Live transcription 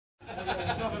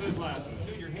of his last one.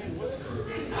 Dude, your hand was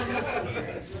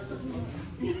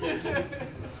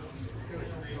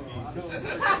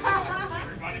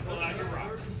Everybody pull out your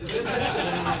rocks.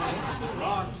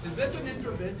 Is this an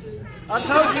intervention? I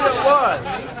told you it was.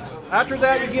 After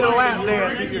that, you get a lap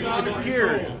dance and you're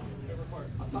cured.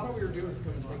 I thought we were doing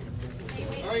come and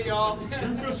take a All right, y'all. Two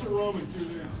fists of rum in 2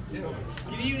 days.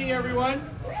 Good evening, everyone.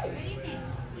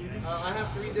 I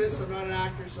have to read this. I'm not an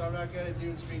actor, so I'm not going to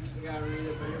do speeches. I got to read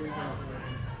it, but here we go.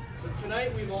 So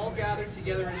tonight we've all gathered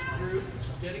together as a group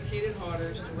of dedicated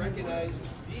haunters to recognize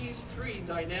these three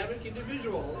dynamic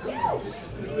individuals who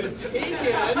have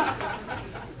taken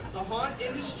the haunt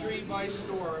industry by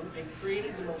storm and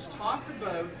created the most talked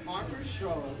about haunters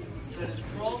show that has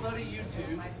crawled out of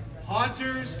YouTube,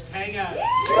 Haunters Hangout.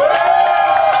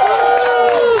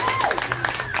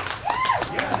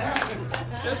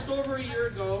 Just over a year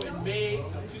ago, in May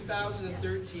of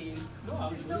 2013,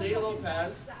 Jose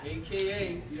Lopez,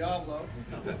 a.k.a. Diablo,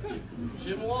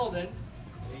 Jim Walden,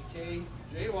 a.k.a.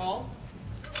 J. Wall,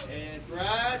 and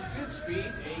Brad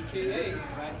Goodspeed, a.k.a.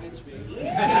 Brad Goodspeed.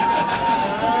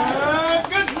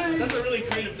 That's a really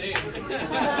creative name.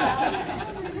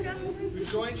 Who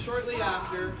joined shortly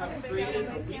after, have created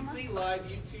a weekly live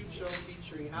YouTube show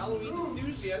featuring Halloween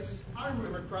enthusiasts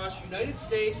from across the United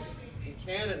States and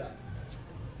Canada.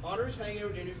 Haunters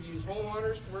Hangout interviews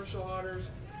homeowners, commercial haunters,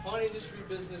 haunt industry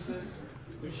businesses.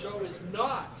 The show is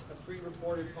not a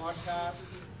pre-recorded podcast,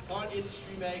 haunt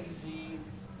industry magazine,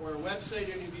 or a website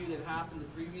interview that happened the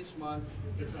previous month.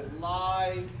 It's a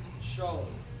live show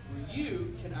where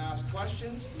you can ask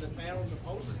questions to the panels of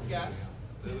hosts and guests,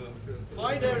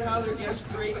 find out how their guests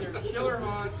create their killer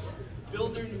haunts,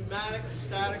 build their pneumatic and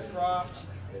static props,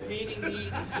 painting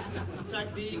needs,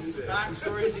 techniques,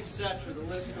 backstories, etc. The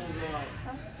list goes on.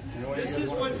 This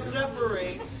is what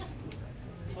separates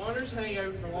Haunters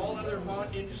Hangout from all other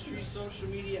haunt industry social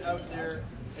media out there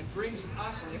and brings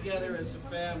us together as a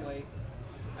family.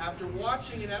 After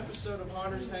watching an episode of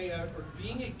Haunters Hangout or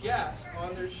being a guest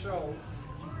on their show,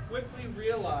 you quickly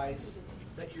realize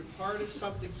that you're part of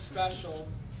something special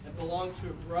and belong to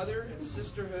a brother and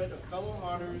sisterhood of fellow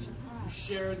haunters who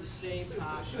share the same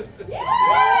passion.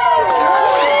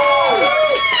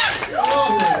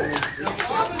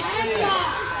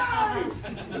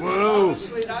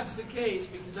 Obviously, that's the case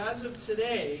because as of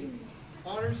today,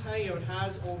 Haunters Hangout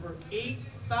has over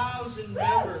 8,000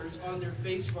 members on their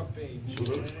Facebook page.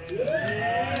 I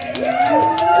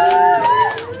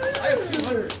have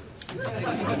 200.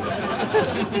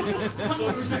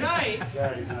 So tonight,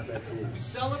 we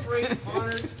celebrate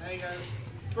Haunters Hangout's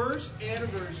first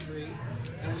anniversary,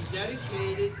 and we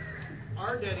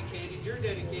your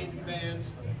dedicated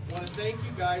fans want to thank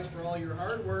you guys for all your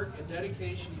hard work and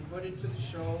dedication you put into the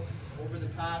show over the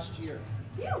past year.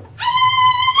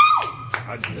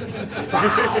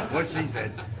 What she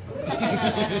said.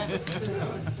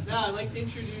 Now, I'd like to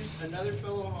introduce another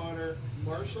fellow haunter,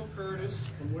 Marshall Curtis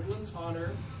from Woodlands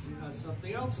Haunter, who has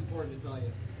something else important to tell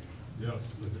you. Yes,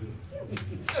 I do.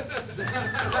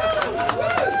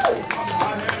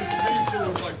 My hand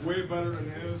was like way better than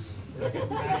his.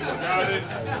 Got it.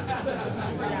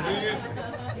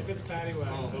 If it's Patty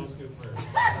West, those two first.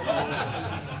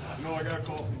 You know, I got a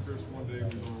call from Chris one day. We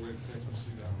was on our way to Texas,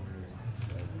 see down there.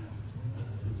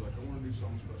 He was like, I want to do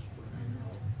something special for the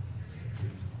Hangout. Do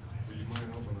you mind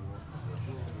helping out? I was like,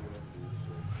 well, I'll do what I can do.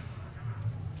 So,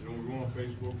 you know, we go on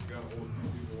Facebook, we got a hold of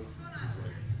people. It's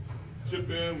like, chip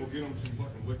in, we'll get them some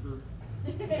fucking liquor.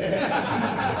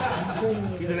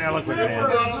 He's an eloquent man. We're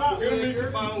going to make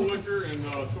a bottle of liquor and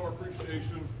show our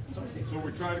appreciation. So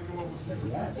we try to come up with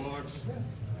 $50 bucks.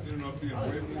 Ended up being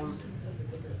way more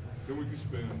than we could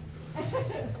spend.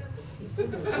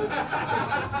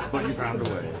 But you found a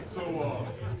way. So,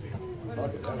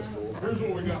 here's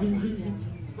what we got for you.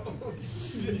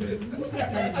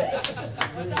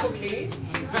 Cocaine?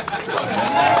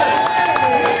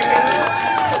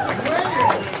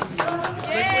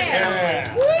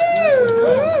 Yeah.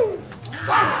 Woo!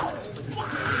 Wow!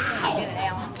 Get it,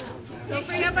 Alan. Don't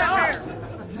forget about her.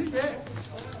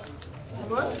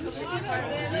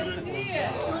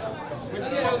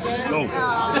 Go.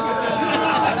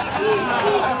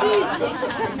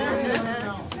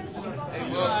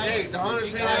 Well, hey, the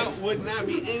Haunters Hangout would not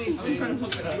be anything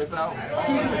without all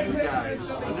of you guys.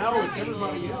 No, it's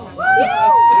everybody else.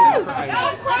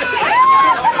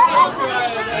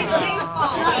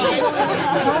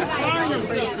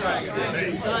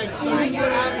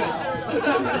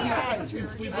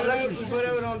 We put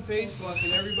out on Facebook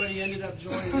and everybody ended up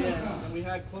joining in. And we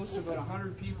had close to about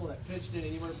 100 people that pitched in,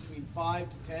 anywhere between 5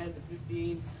 to 10 to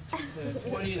 15 to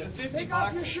 20 to 50 bucks. Take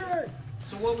off your shirt.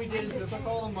 So what we did is we took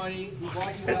all the money, we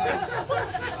bought you guys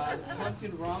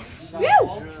pumpkin rum, we got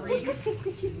all three,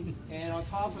 and on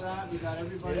top of that, we got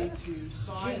everybody to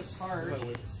sign a card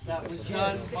that was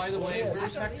done, by the way,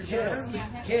 where's Hector Turner?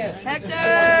 Hector!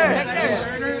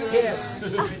 Yes.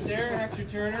 Right there, Hector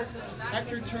Turner.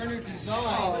 Hector Turner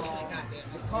designed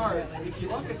the card. And if you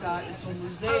look at that, it's a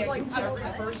mosaic of every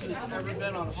person that's ever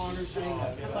been on Honors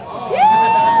Hangout.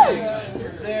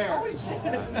 There.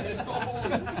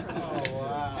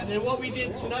 And then what we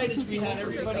did tonight is we had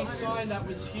everybody sign that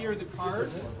was here the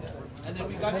card. And then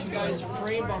we got you guys a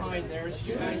frame behind there, so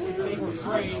you guys can take the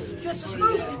frame and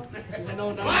put it in. Because I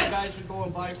know none of you guys would go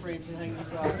and buy frames and hang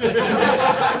these up.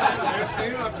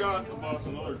 And I've got about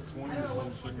another 20 or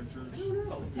so signatures. If you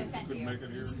couldn't make it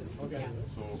here. Okay.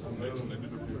 So when they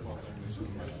did their people thing, they sent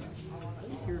a message.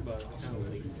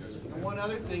 And one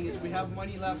other thing is we have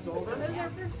money left over,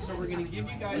 so we're going to give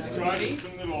you guys the Try to money,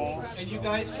 spend it all. and you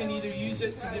guys can either use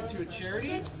it to give to a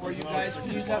charity, or you guys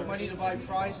can use that money to buy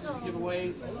prizes to give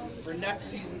away for next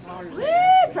season's Honors. Woo!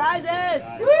 Prizes!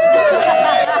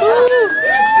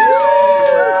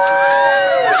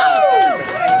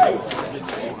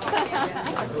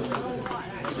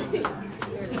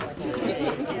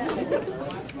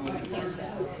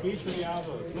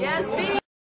 Yes, me.